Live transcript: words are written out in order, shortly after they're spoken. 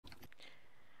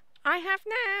I have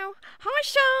now. Hi,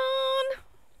 Sean.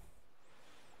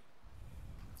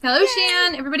 Hello, Yay!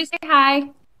 Shan. Everybody say hi.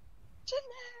 Shanette!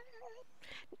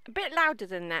 A bit louder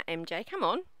than that, MJ. Come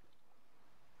on.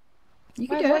 You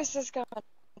can My do voice is gone.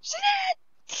 Shanette!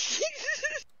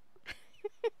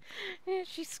 Yeah,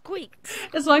 she squeaks.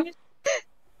 it. As long as...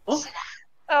 Oh.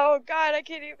 Oh god, I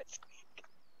can't even squeak.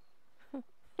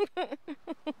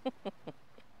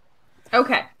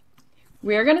 Okay.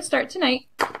 We're going to start tonight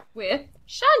with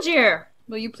Shanjir.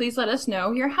 Will you please let us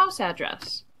know your house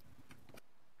address?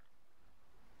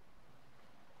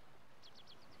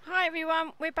 Hi,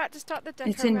 everyone. We're about to start the deco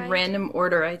It's in raid, random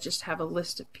order. I just have a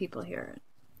list of people here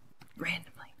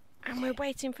randomly. and we're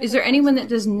waiting for. Is there anyone that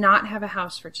does not have a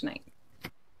house for tonight?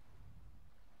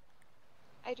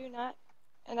 I do not,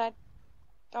 and I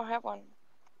don't have one.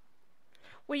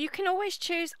 Well, you can always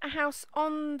choose a house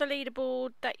on the leaderboard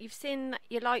that you've seen, that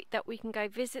you like, that we can go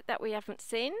visit that we haven't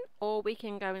seen, or we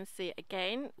can go and see it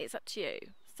again. It's up to you.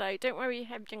 So don't worry you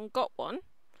haven't got one.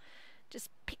 Just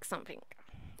pick something.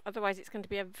 Otherwise, it's going to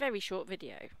be a very short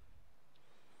video.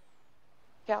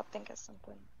 Yeah, I'll think of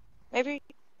something. Maybe,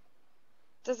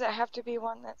 does it have to be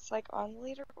one that's like on the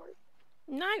leaderboard?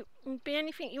 No, it'll be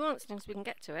anything you want as long as we can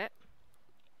get to it.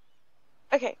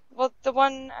 Okay, well, the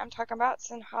one I'm talking about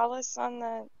is in Hollis on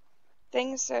the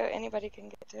thing, so anybody can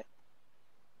get to it.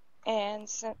 And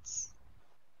since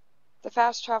the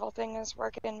fast travel thing is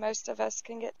working, most of us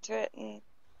can get to it, and,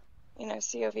 you know,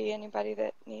 COV anybody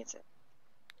that needs it.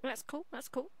 That's cool. That's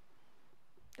cool.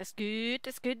 That's good.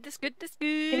 That's good. That's good. That's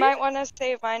good. You might want to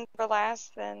save mine for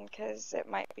last then, because it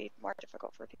might be more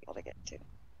difficult for people to get to.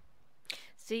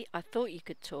 See, I thought you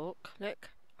could talk.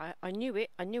 Look, I knew it.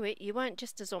 I knew it. You weren't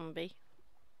just a zombie.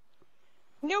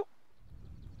 Nope.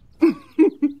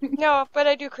 No, but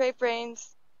I do crave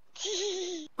brains.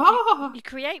 Oh, You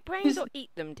create brains or eat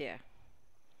them, dear?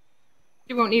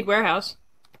 you won't need warehouse.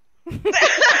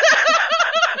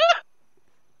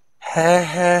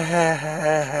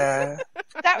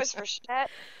 That was for Shanette.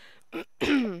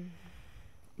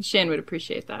 Shan would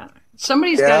appreciate that.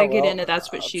 Somebody's got to get in it.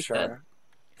 That's what I'm she sure. said.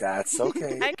 That's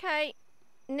okay. Okay.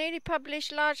 Newly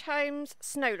published Large Homes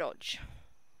Snow Lodge.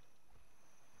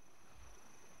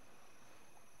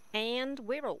 And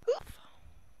we're off.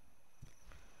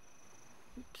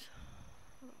 Oops. I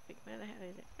don't think where the hell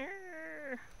is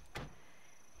it?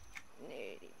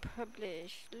 Newly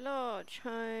published Large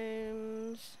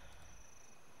Homes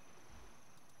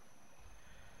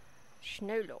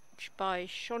Snow Lodge by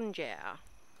Shanjir.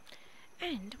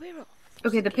 And we're off.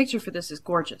 Okay, the picture for this is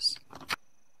gorgeous.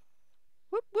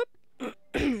 Whoop whoop.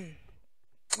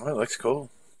 Oh, it looks cool.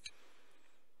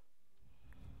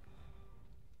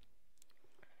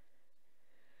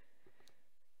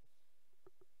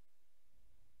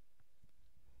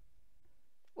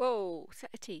 Whoa, set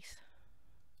of teeth.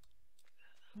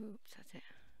 Oops, that's it.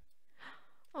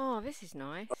 Oh, this is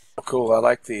nice. Oh, cool. I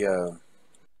like the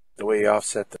way you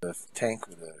offset the tank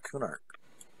with the Kunark.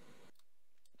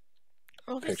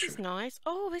 Oh, this is Picture. nice.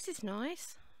 Oh, this is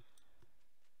nice.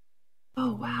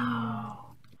 Oh,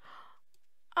 wow.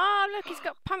 Oh, look, he's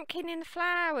got pumpkin in the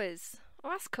flowers. Oh,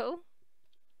 that's cool.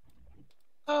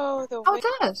 Oh, the Oh, it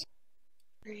does.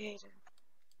 creator.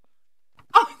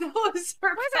 Oh, that was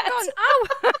her Where's pet. it gone? Oh!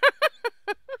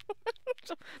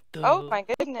 Oh my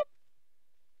goodness.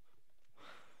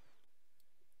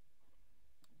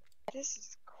 This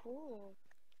is cool.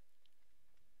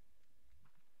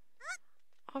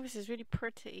 Oh, this is really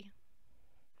pretty.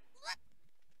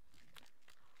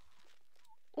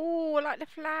 Oh, I like the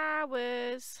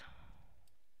flowers.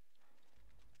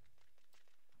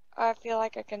 I feel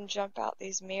like I can jump out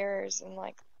these mirrors and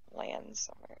like land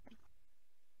somewhere.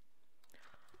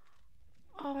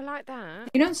 Oh, I like that.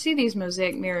 You don't see these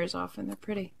mosaic mirrors often. They're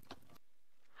pretty.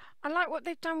 I like what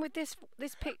they've done with this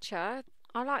picture.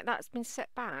 I like that it's been set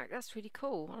back. That's really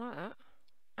cool. I like that.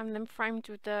 And then framed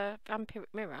with the vampiric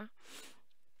mirror.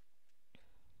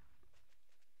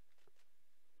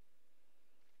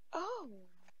 Oh.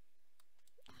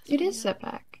 It is set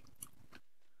back.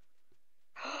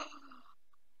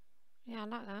 Yeah, I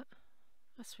like that.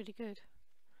 That's really good.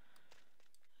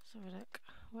 Let's have a look.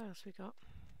 What else we got?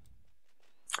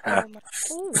 Ah, Oh my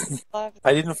Oh, love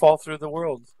I didn't fall through the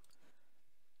world.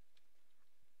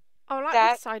 I like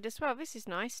That this side as well. This is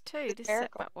nice too. is This miracle.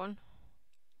 setback one.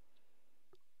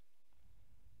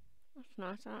 That's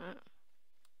nice, I like that.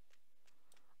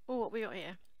 Oh, what we got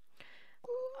here?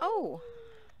 Oh.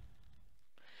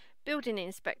 Building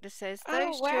inspector says, Oh,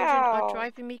 those children are wow.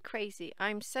 driving me crazy.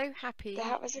 I'm so happy.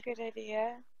 That was a good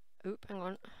idea. Oop, hang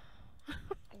on. I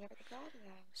never thought of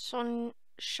that.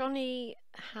 Shawnee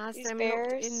has These them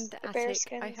bears, locked in the the bear attic.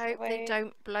 skins, I the hope they way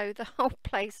don't blow the whole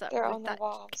place up they're with on the that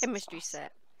walls. It's chemistry awesome.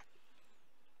 set.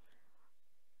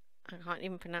 I can't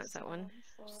even pronounce that Still one. on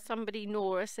the floor. Somebody,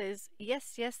 Nora, says,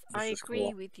 yes, I This is agree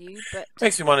cool. with you, but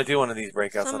Makes me want to do one of these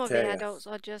breakouts, some I'll of tell the you. adults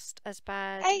are just as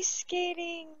bad Ice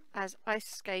skating. as ice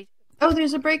skating. Oh,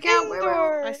 there's a breakout. Where?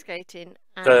 Indoor. Ice skating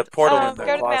and The portal in Go the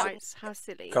to the closet. mountain. heights. How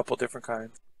silly. Couple different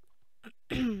kinds.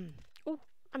 Oh,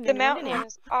 I'm The the only one in mountain here. one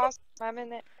is awesome. I'm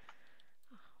in it.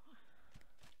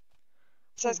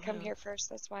 It says Oh, come hang here first.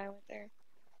 That's why I went there.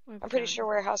 Where are we I'm pretty going? sure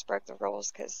Warehouse broke the rules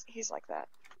because he's like that.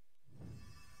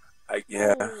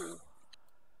 Yeah. Oh.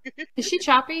 Is she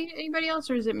choppy? Anybody else,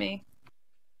 or is it me?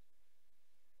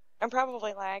 I'm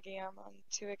probably laggy. I'm on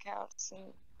 2 accounts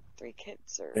and 3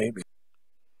 kids Maybe.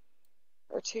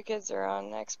 or 2 kids are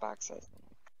on Xboxes.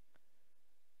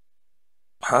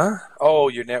 Huh? Oh,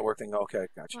 your network thing. Okay,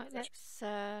 gotcha. Right, let's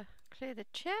clear the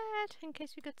chat in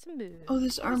case we got some moves. Oh,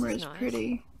 this armor is nice.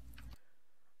 pretty.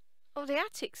 Oh, the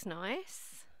attic's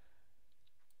nice.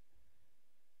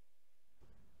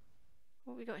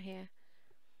 What we got here?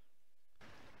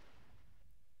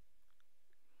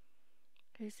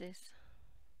 Who's this?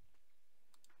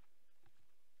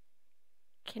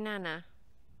 Kianne.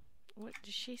 What,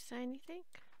 does she say anything?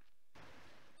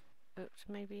 Oops,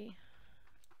 maybe.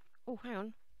 Oh, hang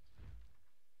on.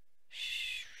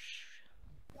 Shh.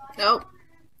 Nope.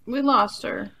 We lost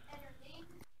her.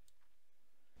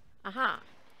 Aha.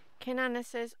 Kianne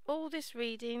says, all this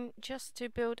reading just to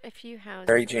build a few houses.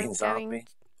 Mary Jane Zombie.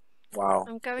 Wow.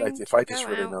 I'm going If to I just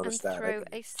go really out noticed and that. throw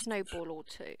a snowball or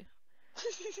two.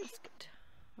 That's good.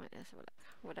 Right, let's have a look.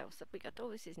 What else have we got? Oh,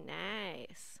 this is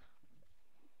nice.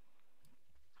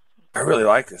 I really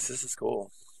like this. This is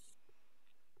cool.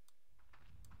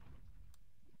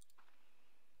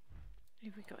 Who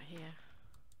have we got here?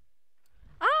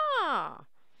 Ah!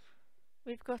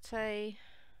 We've got a...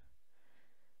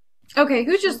 Okay,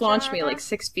 who just launched me Shanjara. like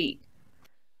 6 feet?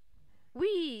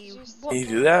 Wee! Can you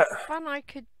do that? Fun I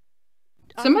could...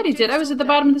 Somebody do did. this I was all at the day.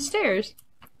 bottom of the stairs.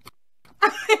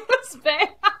 It was bad.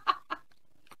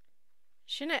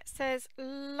 Shanette says,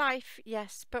 life,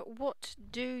 yes, but what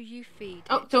do you feed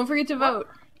Oh, it? don't forget to vote.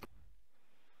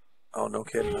 Oh, no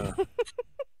kidding. Huh?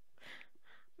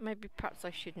 Maybe perhaps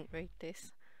I shouldn't read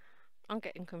this. I'm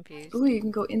getting confused. Ooh, you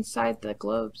can go inside the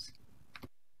globes.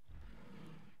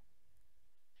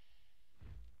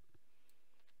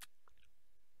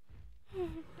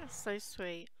 That's so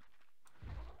sweet.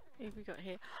 Who have we got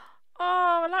here?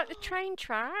 Oh, I like the train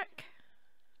track.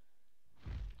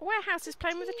 Warehouse is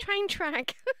playing with a train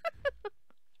track.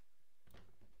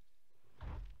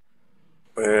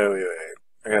 Wait.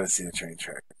 I gotta see the train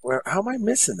track. Where? How am I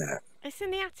missing that? It's in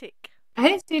the attic. I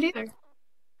didn't see it either.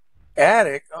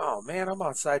 Attic? Oh, man, I'm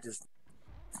outside just...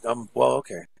 well,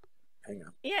 okay. Hang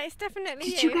on. Yeah, it's definitely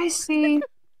Did you guys see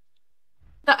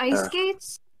the ice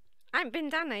skates? I haven't been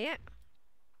down there yet.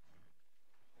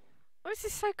 Oh, this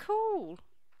is so cool.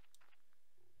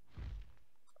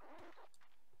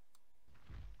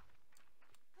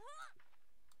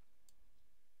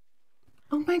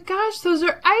 Oh my gosh, those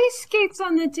are ice skates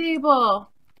on the table.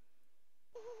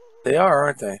 They are,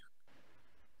 aren't they?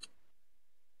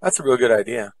 That's a real good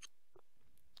idea.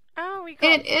 Oh, we got...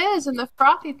 It is, and the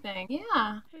frothy thing,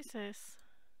 yeah. Who's this?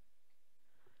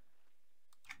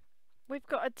 We've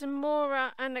got a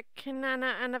Demora and a Kianne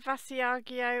and a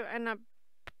Vasiagio and a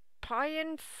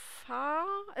Pian Far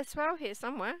as well here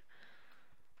somewhere.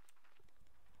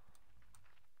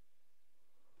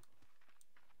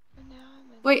 And now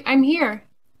I'm in Wait, I'm here.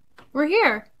 We're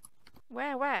here.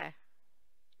 Where?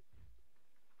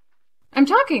 I'm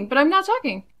talking, but I'm not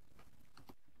talking.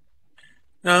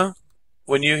 No.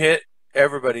 When you hit,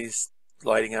 everybody's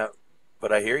lighting up.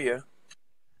 But I hear you.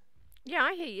 Yeah,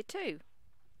 I hear you too.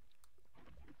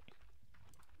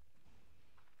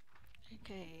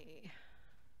 Okay.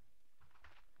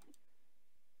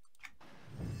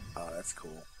 Oh, that's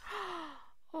cool.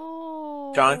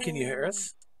 Oh. John, can you hear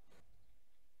us?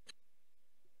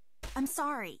 I'm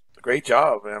sorry. Great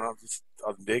job, man.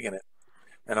 I'm digging it.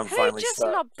 And I'm Who finally just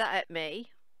stuck. lobbed that at me?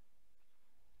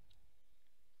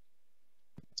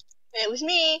 It was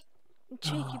me.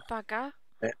 Cheeky bugger.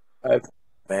 I've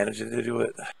managed to do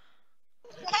it.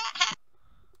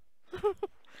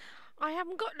 I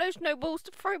haven't got those snowballs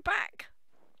to throw back.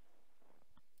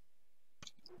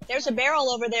 There's a barrel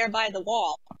over there by the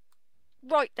wall.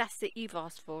 Right, that's it. You've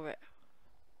asked for it.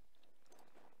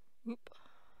 Oop.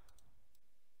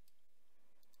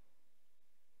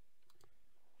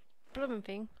 Blooming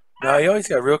thing. No, you always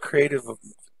got a real creative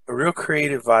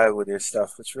vibe with your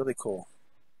stuff. It's really cool.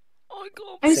 Oh,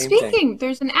 God. I'm Same speaking. thing.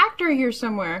 There's an actor here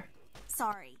somewhere.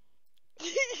 Sorry.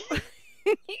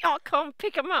 I can't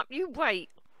pick them up. You wait.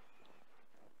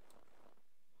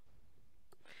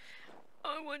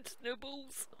 I want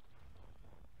snibbles.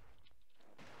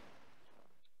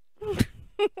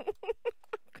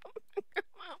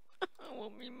 I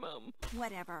want me mum.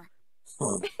 Whatever.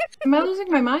 Am I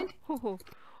losing my mind?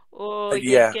 Oh,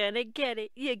 yeah. you're gonna get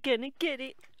it. You're gonna get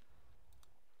it.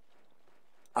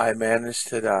 I managed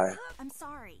to die. I'm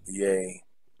sorry. Yay.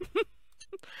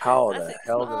 How That's the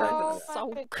hell did I do Oh, that?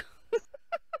 Sulk.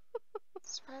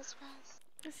 Surprise, surprise.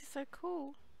 This is so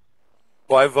cool.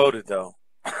 Well, I voted, though.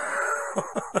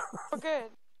 Oh, good.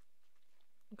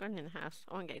 I'm going in the house.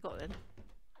 I won't get got then.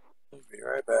 I'll be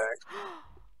right back.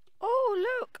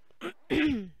 Oh, look.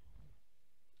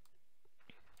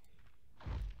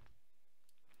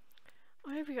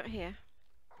 What have we got here?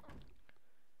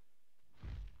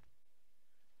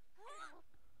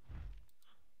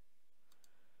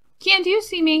 Kianne, do you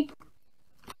see me?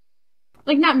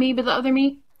 Like, not me, but the other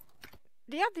me?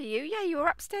 The other you? Yeah, you were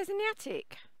upstairs in the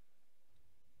attic.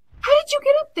 How did you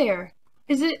get up there?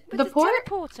 Is it With the port?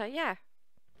 teleporter, yeah.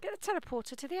 Get the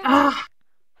teleporter to the attic. Ah.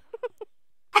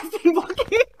 I've been walking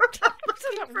around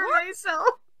looking looking for for myself.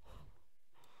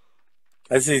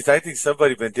 I think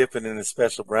somebody been dipping in the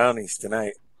special brownies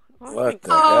tonight. I What think the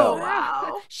so. hell?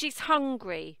 Wow. She's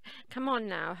hungry. Come on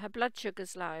now. Her blood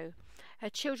sugar's low. Her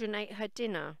children ate her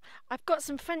dinner. I've got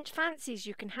some French fancies.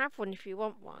 You can have one if you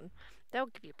want one. They'll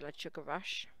give you a blood sugar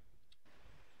rush.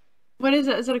 What is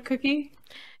it? Is it a cookie?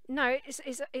 No, it's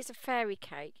a fairy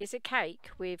cake. It's a cake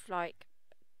with like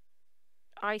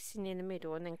icing in the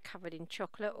middle and then covered in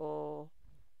chocolate or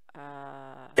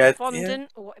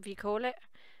fondant or whatever you call it.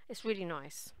 It's really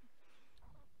nice.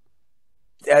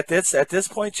 At this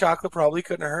point, chocolate probably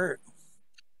couldn't hurt.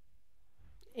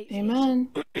 Amen.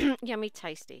 Yummy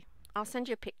tasty. I'll send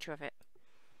you a picture of it.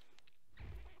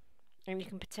 And you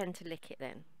can pretend to lick it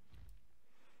then.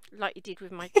 Like you did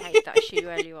with my cake that I showed you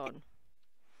earlier on.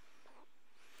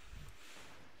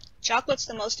 Chocolate's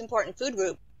the most important food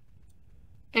group.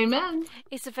 Amen.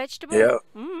 It's a vegetable. Yeah.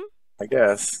 Mm. I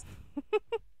guess.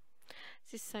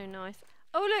 This is so nice.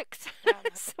 Oh look,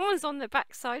 someone's on the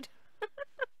backside.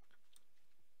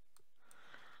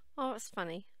 Oh, it's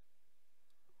funny.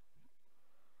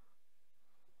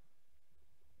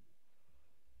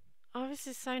 Oh, this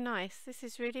is so nice. This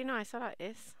is really nice. I like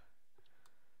this.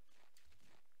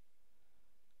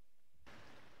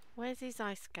 Where's these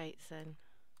ice skates then?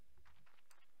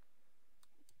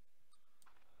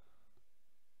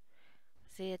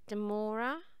 See a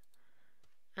Demora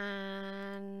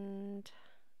and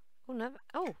oh no,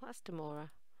 oh that's Demora.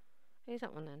 Who's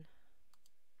that one then?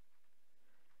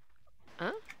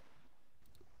 Huh?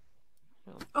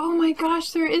 Oh my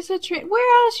gosh, there is a train.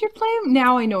 Where else you're playing?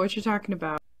 Now I know what you're talking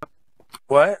about.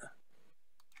 What?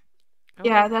 Oh,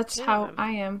 Yeah, there's that's two of how them.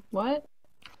 I am. What?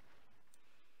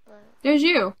 But There's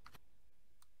you.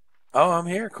 Oh, I'm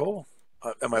here. Cool.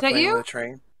 Am I Is that playing you? with a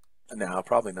train? No,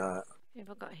 probably not. What have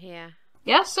I got here?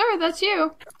 Yes, sir, that's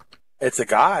you. It's a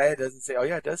guy. It doesn't say. Oh,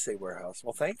 yeah, it does say warehouse.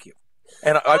 Well, thank you.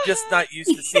 And I'm just not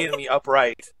used to seeing me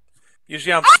upright.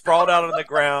 Usually, I'm sprawled out on the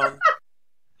ground.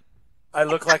 I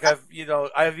look like I've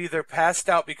either passed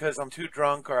out because I'm too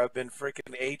drunk or I've been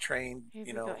freaking A-trained, Who have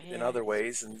you we know, got in here? other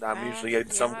ways, and I'm usually in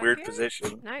some weird Spasiargio?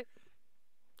 position. No,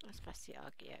 that's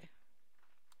Spasiargio.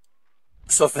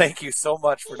 So thank you so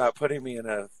much for not putting me in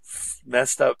a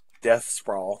messed up death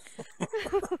sprawl.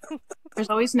 There's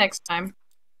always next time.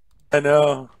 I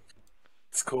know.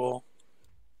 It's cool.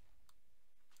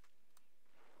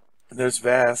 And there's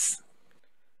Vass.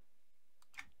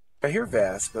 I hear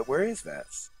Vass, but where is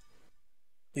Vass?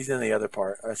 He's in the other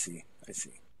part. I see.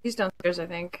 He's downstairs, I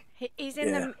think. He's in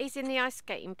Yeah. he's in the ice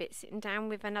skating bit, sitting down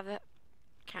with another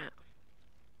cat.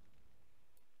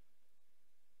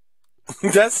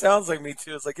 That sounds like me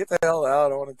too. It's like, get the hell out. I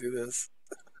don't want to do this.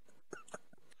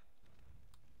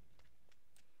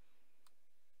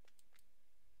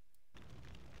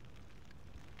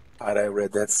 God, I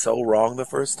read that so wrong the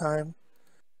first time.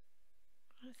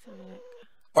 Let's have a look.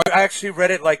 I actually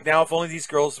read it like, now if only these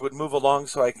girls would move along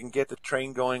so I can get the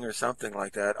train going or something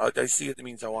like that. I see it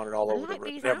means I want it all I over like the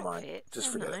room. these Never mind. outfits.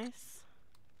 Just They're forget it. nice.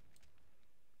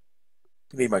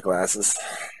 Need my glasses.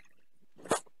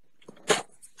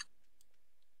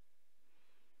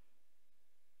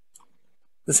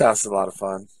 This house is a lot of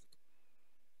fun.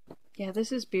 Yeah,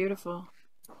 this is beautiful.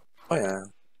 Oh, yeah.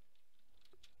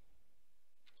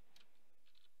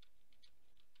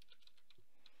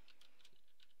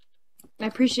 I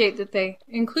appreciate that they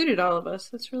included all of us.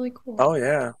 That's really cool. Oh,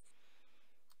 yeah.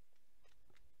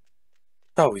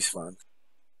 It's always fun.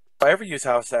 If I ever use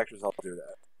house actors, I'll do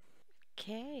that.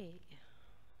 Okay.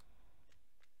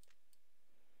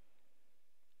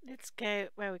 Let's go.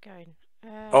 Where are we going?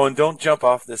 Oh, and don't jump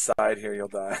off this side here. You'll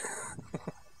die.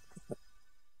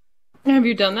 Have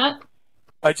you done that?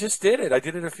 I just did it. I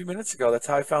did it a few minutes ago. That's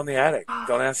how I found the attic.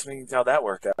 Don't ask me how that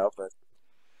worked out, but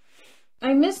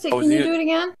I missed it. Can you do it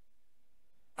again?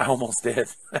 I almost did.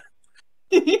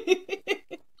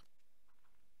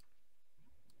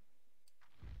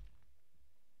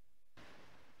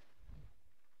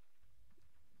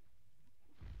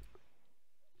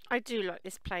 I do like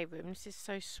this playroom. This is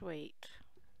so sweet.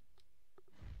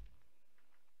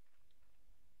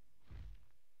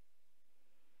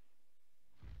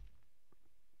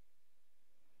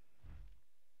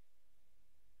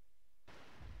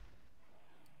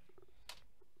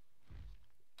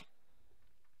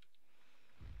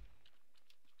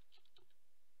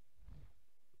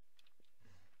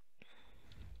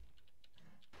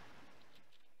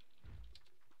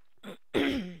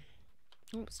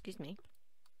 Oh, excuse me.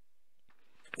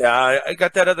 Yeah, I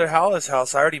got that other Hollis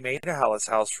house. I already made a Hollis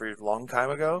house for you a long time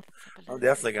ago. I'm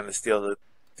definitely going to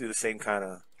do the same kind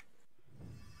of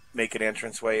make an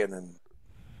entranceway, and then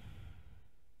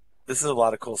this is a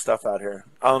lot of cool stuff out here.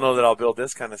 I don't know that I'll build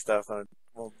this kind of stuff. It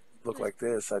won't look like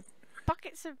this.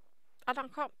 Buckets of... I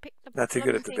can't pick the... Not too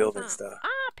good at the building stuff.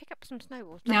 Ah, pick up some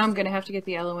snowballs. Now I'm going to have to get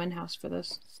the LON house for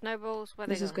this. Snowballs, where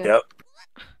This they is go? good. Yep.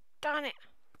 Darn it.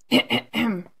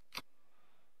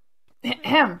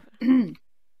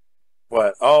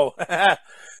 What? Oh. Yeah,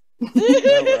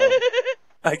 well,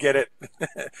 I get it.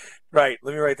 Right.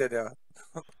 Let me write that down.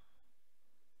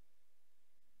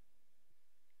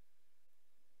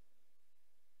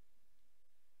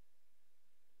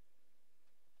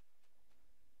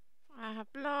 I have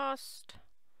lost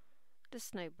the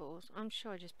snowballs. I'm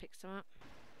sure I just picked some up.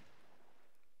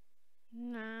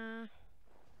 Nah.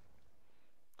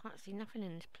 Can't see nothing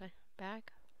in this bag.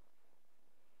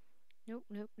 Nope,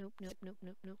 nope, nope, nope, nope,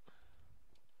 nope, nope.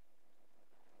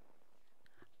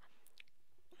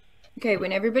 Okay,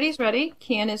 when everybody's ready,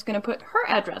 Kianne is going to put her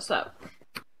address up.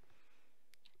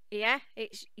 Yeah,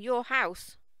 it's your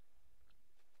house.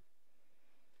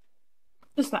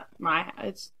 It's not my house.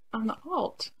 It's on the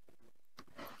alt.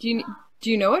 Do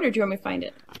you know it, or do you want me to find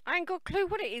it? I ain't got a clue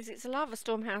what it is. It's a lava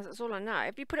storm house. That's all I know.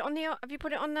 Have you put it on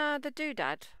the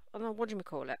doodad? On the, what do you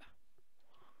call it?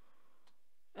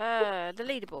 The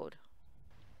leaderboard.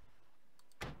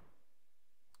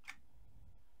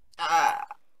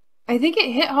 I think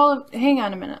it hit Hall of... Hang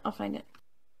on a minute. I'll find it.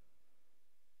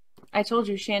 I told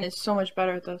you Shan is so much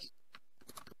better at this.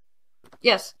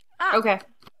 Yes. Ah, Okay.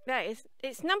 That is.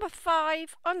 It's number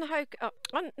 5 on the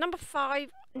on number 5,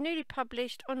 newly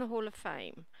published on the Hall of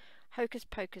Fame. Hocus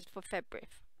Pocus for February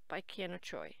by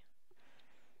Kianneoftroi.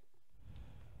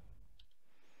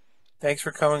 Thanks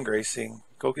for coming, Gracie.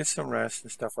 Go get some rest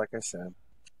and stuff like I said.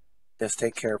 Just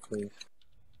take care, please.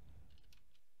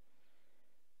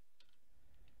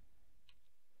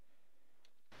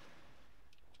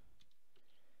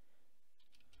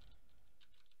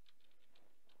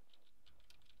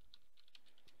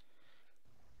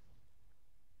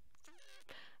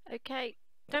 Okay,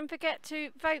 don't forget to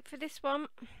vote for this one.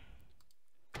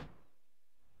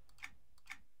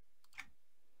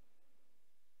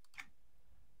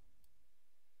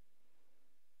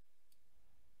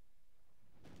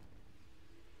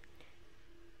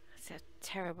 That's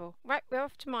terrible. Right, we're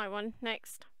off to my one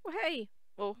next. Well, hey,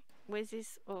 or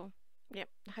Wiz's, or yep,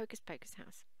 Hocus Pocus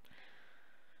house.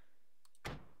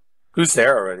 Who's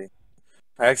there already?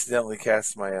 I accidentally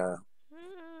cast my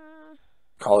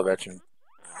Call of Veteran.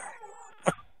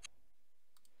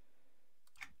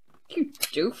 You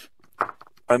doof.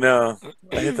 I know.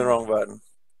 I hit the wrong button.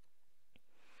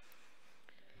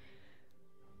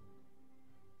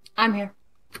 I'm here.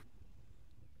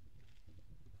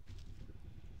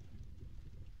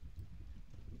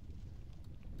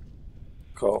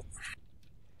 Cool.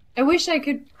 I wish I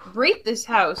could rate this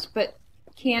house, but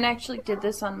Kianne actually did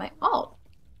this on my alt.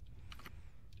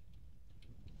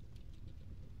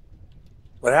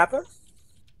 What happened?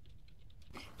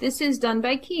 This is done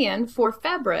by Kianne for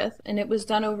Fabrith, and it was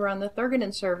done over on the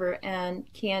Thrugadin server, and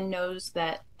Kianne knows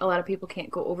that a lot of people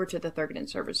can't go over to the Thrugadin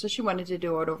server, so she wanted to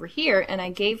do it over here, and I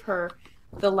gave her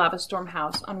the Lava Storm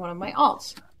house on one of my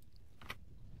alts.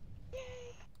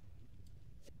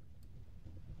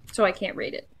 So I can't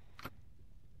rate it.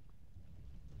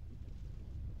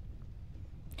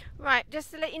 Right,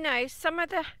 just to let you know, some of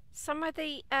the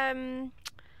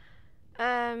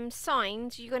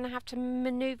signs you're going to have to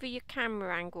maneuver your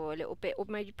camera angle a little bit, or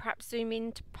maybe perhaps zoom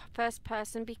in to first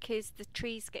person, because the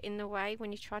trees get in the way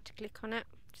when you try to click on it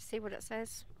to see what it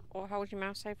says, or hold your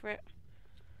mouse over it.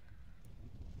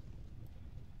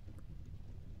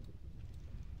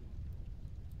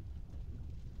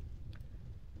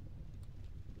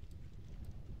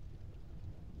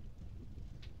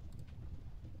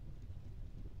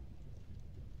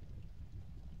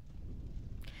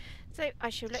 So I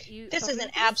shall let you. This is an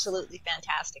absolutely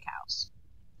fantastic house.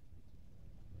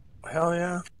 Hell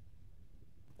yeah.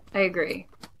 I agree.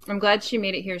 I'm glad she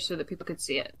made it here so that people could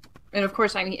see it. And of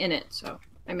course, I'm in it, so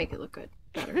I make it look good.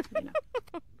 Better, you know.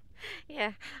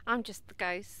 Yeah, I'm just the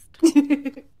ghost.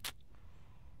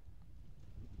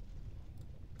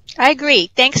 I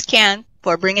agree. Thanks, Kianne,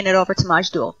 for bringing it over to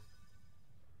Maj'Dul.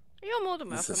 You're more than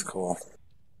welcome. This is cool.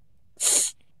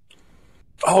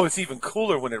 Oh, it's even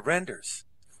cooler when it renders.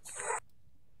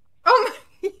 Oh,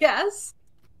 yes.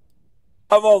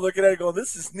 I'm all looking at it going,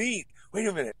 this is neat. Wait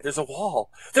a minute, there's a wall.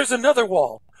 There's another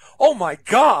wall. Oh my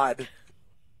god.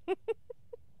 Are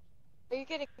you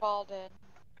getting walled in?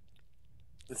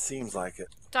 It seems like it.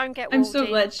 Don't get walled I'm so in.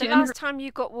 glad The she last time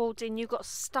you got walled in, you got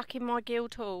stuck in my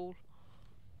guild hall.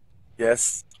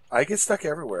 Yes, I get stuck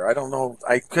everywhere. I don't know.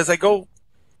 Because I go.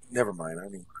 Never mind. I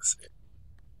don't even want to say it.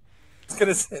 It's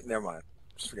gonna say. Never mind.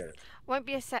 Just forget it. Won't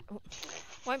be a sec.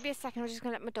 Won't be a second. I'm just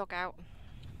gonna let my dog out.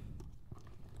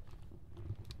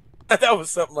 That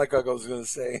was something like I was gonna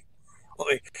say.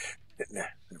 Wait, nah,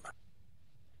 never mind.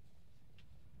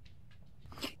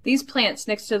 These plants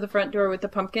next to the front door with the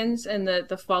pumpkins and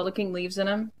the fall-looking leaves in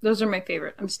them, those are my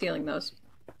favorite. I'm stealing those.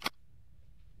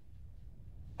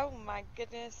 Oh my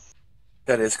goodness.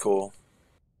 That is cool.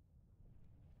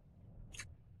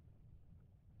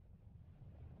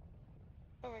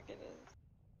 Oh my goodness.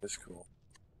 That's cool.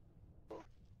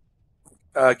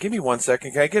 Give me 1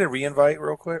 second. Can I get a re-invite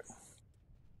real quick?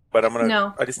 But I'm gonna.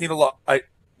 No. I just need a log.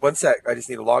 1 sec. I just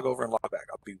need to log over and log back.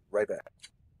 I'll be right back.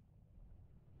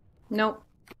 Nope.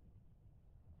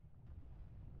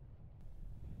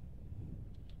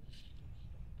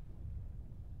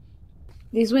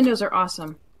 These windows are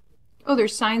awesome. Oh,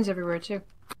 there's signs everywhere, too.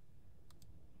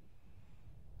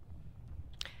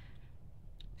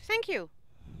 Thank you.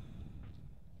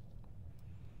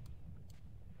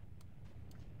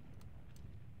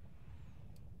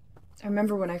 I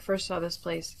remember when I first saw this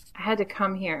place, I had to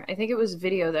come here. I think it was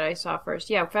video that I saw first.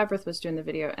 Yeah, Fabrith was doing the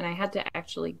video, and I had to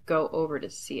actually go over to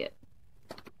see it.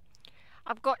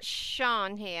 I've got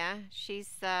Sean here. She's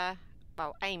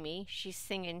well, Amy. She's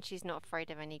singing. She's not afraid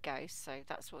of any ghosts. So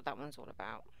that's what that one's all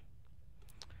about.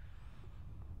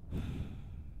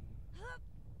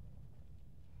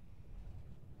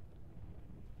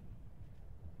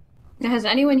 Now, has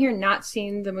anyone here not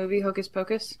seen the movie Hocus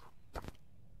Pocus?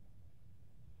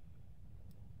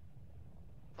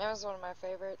 That was one of my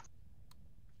favorites.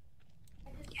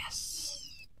 Yes.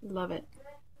 Love it.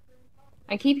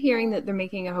 I keep hearing that they're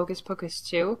making a Hocus Pocus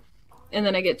 2, and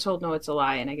then I get told no, it's a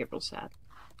lie, and I get real sad.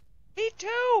 Me too!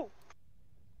 Oh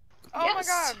Yes. my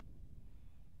god!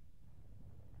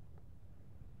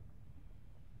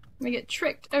 I get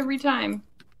tricked every time.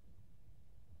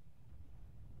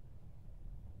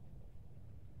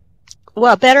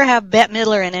 Well, better have Bette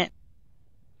Midler in it.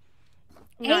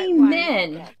 No, it won't.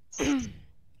 Amen.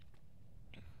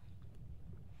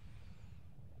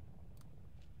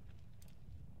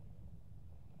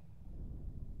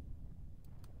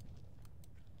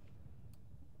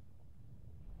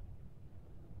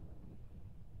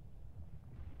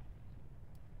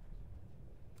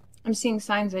 I'm seeing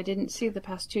signs I didn't see the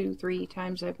past 2-3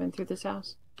 times I've been through this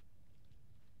house.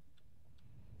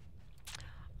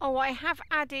 Oh, I have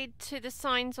added to the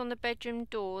signs on the bedroom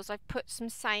doors. I've put some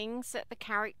sayings that the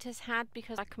characters had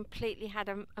because I completely had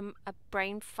a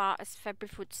brain fart, as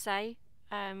Fabrith would say,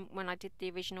 when I did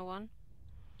the original one.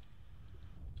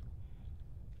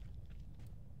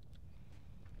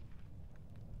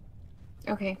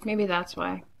 Okay, maybe that's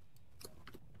why.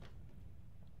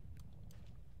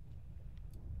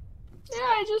 Yeah,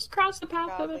 I just crossed the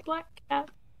path of a black cat.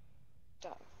 Duh.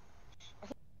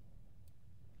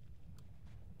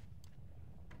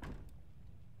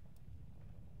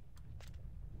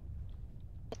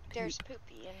 There's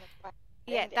poopy in the fire.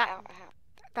 Yeah, And that outhouse.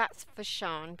 that's for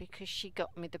Sean because she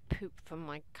got me the poop from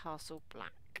my castle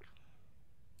black.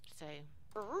 So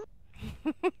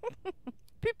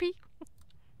poopy.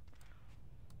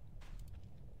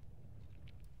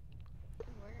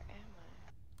 Where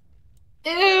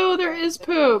am Ew, there is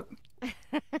poop.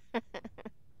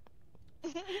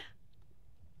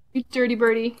 You dirty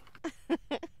birdie.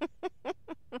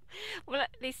 Well,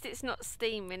 at least it's not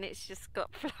steaming. It's just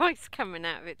got flies coming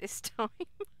out of it this time.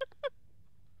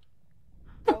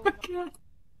 Oh my god.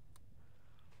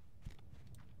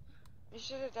 You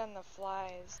should have done the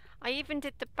flies. I even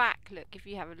did the back. Look, if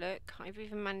you have a look, I've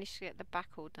even managed to get the back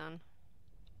all done.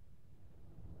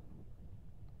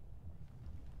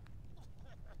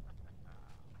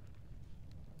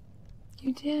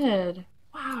 You did.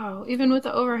 Wow, even with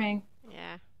the overhang.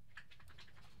 Yeah.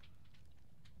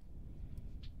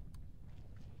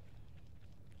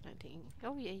 Bloody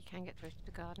Oh yeah, you can get through to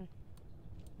the garden.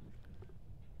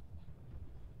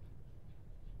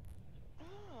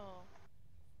 Oh,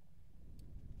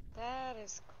 that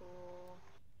is cool.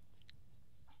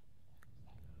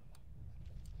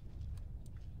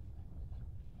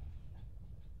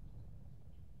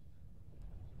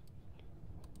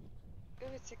 Ooh,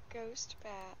 it's a ghost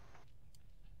bat.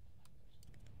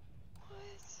 What?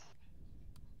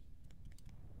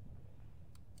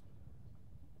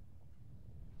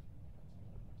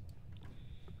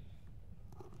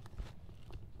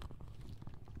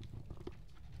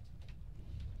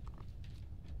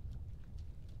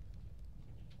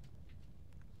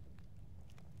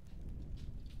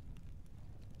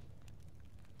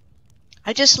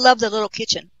 I just love the little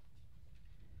kitchen.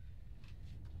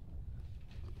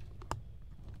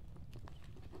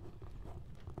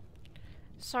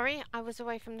 Sorry, I was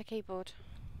away from the keyboard.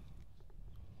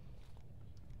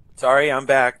 Sorry, I'm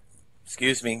back.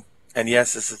 Excuse me. And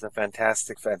yes, this is a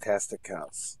fantastic, fantastic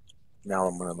house. Now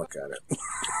I'm going to look at it.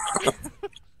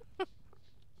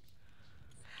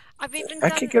 I've even I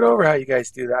done can't get over how you guys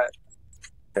do that.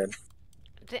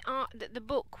 the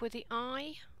book with the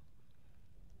eye.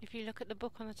 If you look at the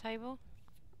book on the table.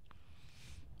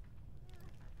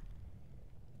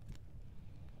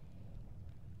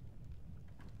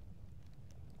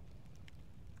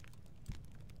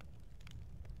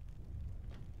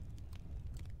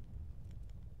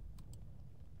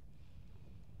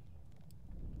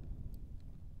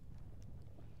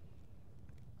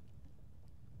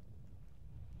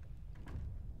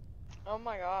 Oh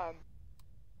my god.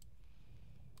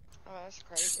 Oh, that's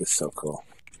crazy. This is so cool.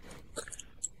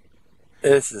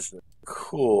 This is a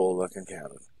cool looking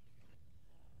cabin.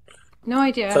 No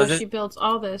idea So how she builds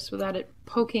all this without it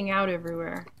poking out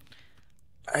everywhere.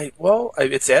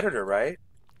 It's editor, right?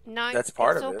 No, That's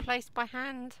part it's of all it. placed by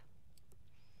hand.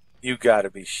 You got to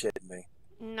be shitting me.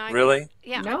 No. Really?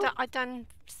 Yeah, No. I done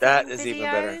That some is videos. even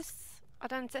better.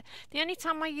 The only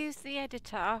time I used the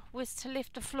editor was to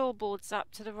lift the floorboards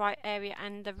up to the right area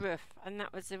and the roof, and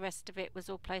that was the rest of it was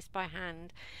all placed by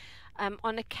hand.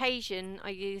 On occasion, I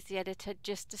used the editor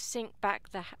just to sink back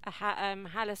the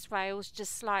Hallis rails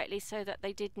just slightly so that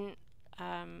they didn't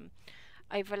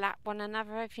overlap one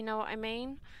another, if you know what I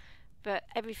mean. But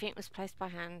everything was placed by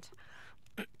hand.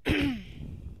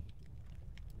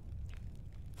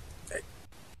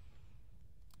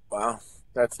 Wow.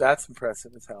 That's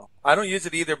impressive as hell. I don't use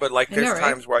it either, but like I know, there's right?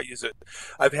 times where I use it.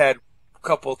 I've had a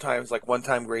couple times, like one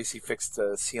time Gracie fixed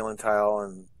a ceiling tile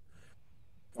and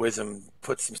Wisdom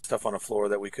put some stuff on a floor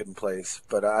that we couldn't place,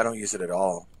 but I don't use it at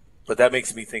all. But that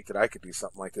makes me think that I could do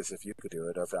something like this if you could do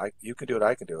it. If you can do it,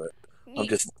 I can do it. I'm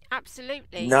just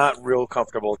Absolutely. not real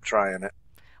comfortable trying it.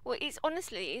 Well, it's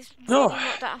really No.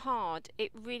 not that hard.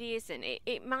 It really isn't.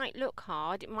 It might look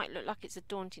hard. It might look like it's a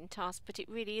daunting task, but it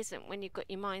really isn't when you've got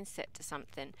your mind set to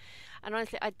something. And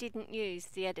honestly, I didn't use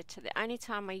the editor. The only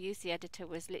time I used the editor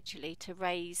was literally to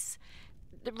raise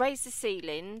the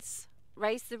ceilings,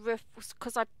 raise the roof,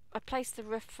 because I placed the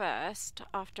roof first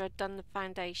after I'd done the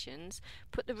foundations,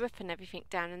 put the roof and everything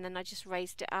down, and then I just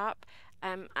raised it up.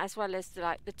 As well as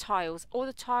the tiles. All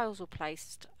the tiles were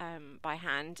placed by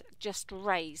hand, just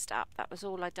raised up. That was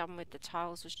all I done with the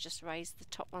tiles, was just raise the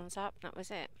top ones up. That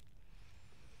was it.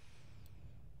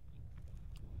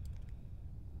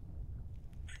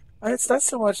 It's not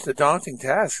so much the daunting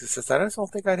task. It's just I just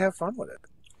don't think I'd have fun with it.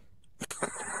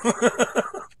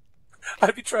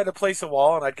 I'd be trying to place a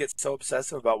wall, and I'd get so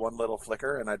obsessive about one little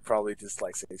flicker, and I'd probably just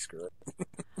say screw it.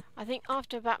 I think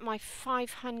after about my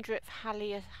 500th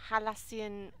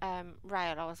Halassian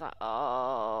rail, I was like,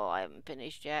 oh, I haven't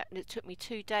finished yet. And it took me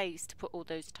 2 days to put all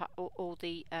those all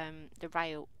the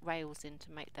rails in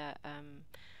to make the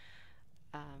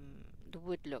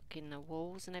wood look in the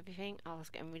walls and everything. I was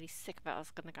getting really sick of it. I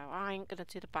was going to go, I ain't going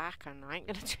to do the back and I ain't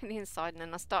going to do the inside. And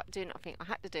then I started doing it. I think I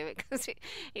had to do it because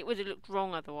it would have looked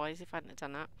wrong otherwise if I hadn't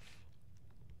done that.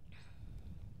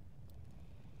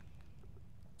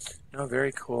 Oh,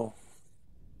 very cool.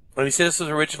 Well, you said this was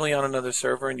originally on another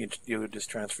server and you just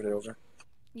transferred it over?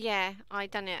 Yeah, I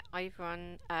done it over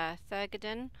on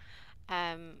Thrugadin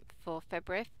for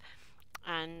February,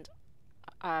 and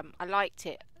I liked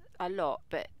it a lot,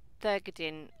 but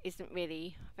Thrugadin isn't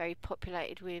really very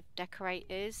populated with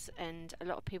decorators, and a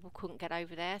lot of people couldn't get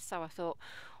over there. So I thought,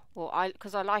 well,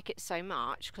 because I like it so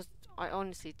much, because I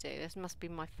honestly do. This must be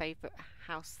my favourite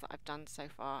house that I've done so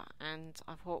far, and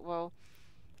I thought, well,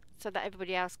 so that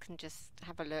everybody else can just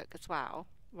have a look as well,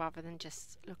 rather than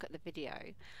just look at the video,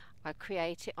 I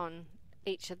create it on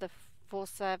each of the 4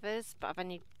 servers, but I've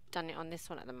only done it on this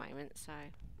one at the moment, so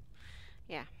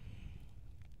yeah.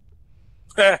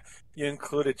 You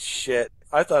included shit.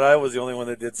 I thought I was the only one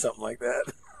that did something like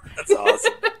that. That's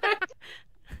awesome.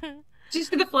 Did you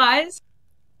see the flies?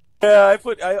 Yeah,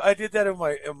 I did that in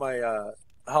my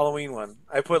Halloween one.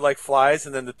 I put like flies,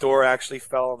 and then the door actually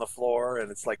fell on the floor,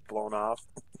 and it's like blown off.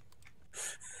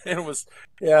 And it was,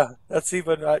 yeah. That's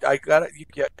even. I got it.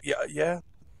 Yeah.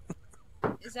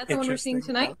 Is that the one we're seeing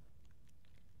Interesting. tonight?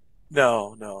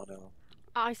 No.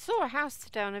 I saw a house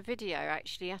today on a video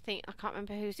actually. I can't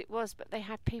remember whose it was, but they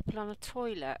had people on a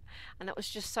toilet, and that was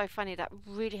just so funny. That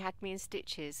really had me in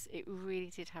stitches. It really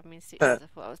did have me in stitches. I thought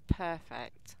it was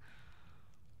perfect.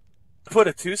 I put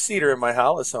a 2-seater in my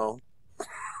Hollis home.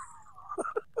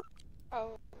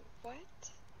 Oh, what?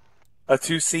 A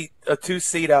two-seat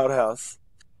outhouse.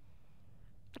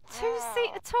 A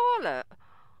two-seater toilet.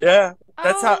 Yeah,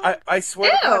 that's how Oh. I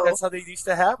swear to God, Ew. that's how they used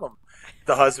to have them.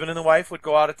 The husband and the wife would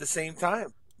go out at the same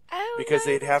time Oh, because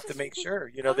no, they'd have that's to make just-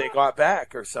 sure, they Oh. got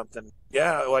back or something.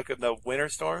 Yeah, like in the winter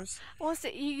storms. Was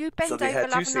it you bend they had over,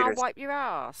 love, and I'll two-seaters. wipe your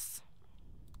ass?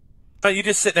 No, you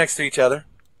just sit next to each other.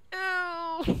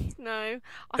 Oh no!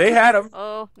 They had them.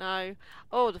 Oh no!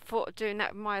 Oh, the thought of doing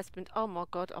that with my husband. Oh my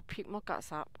God! I'll puke my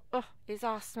guts up. Oh, his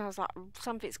ass smells like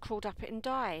something's crawled up it and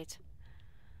died.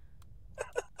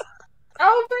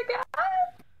 Oh my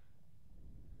god!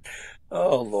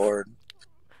 Oh Lord.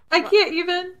 I can't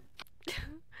even.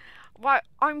 Right,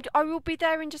 I will be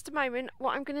there in just a moment.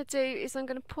 What I'm going to do is I'm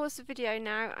going to pause the video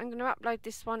now. I'm going to upload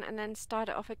this one and then start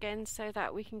it off again so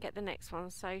that we can get the next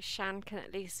one. So Shan can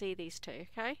at least see these two.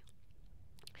 Okay.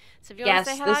 So if you want Yes,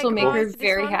 to say hello, this will make goodbye her for this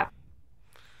very one. happy.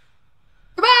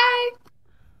 Goodbye!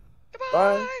 Goodbye.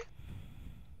 Bye.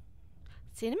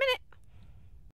 See you in a minute.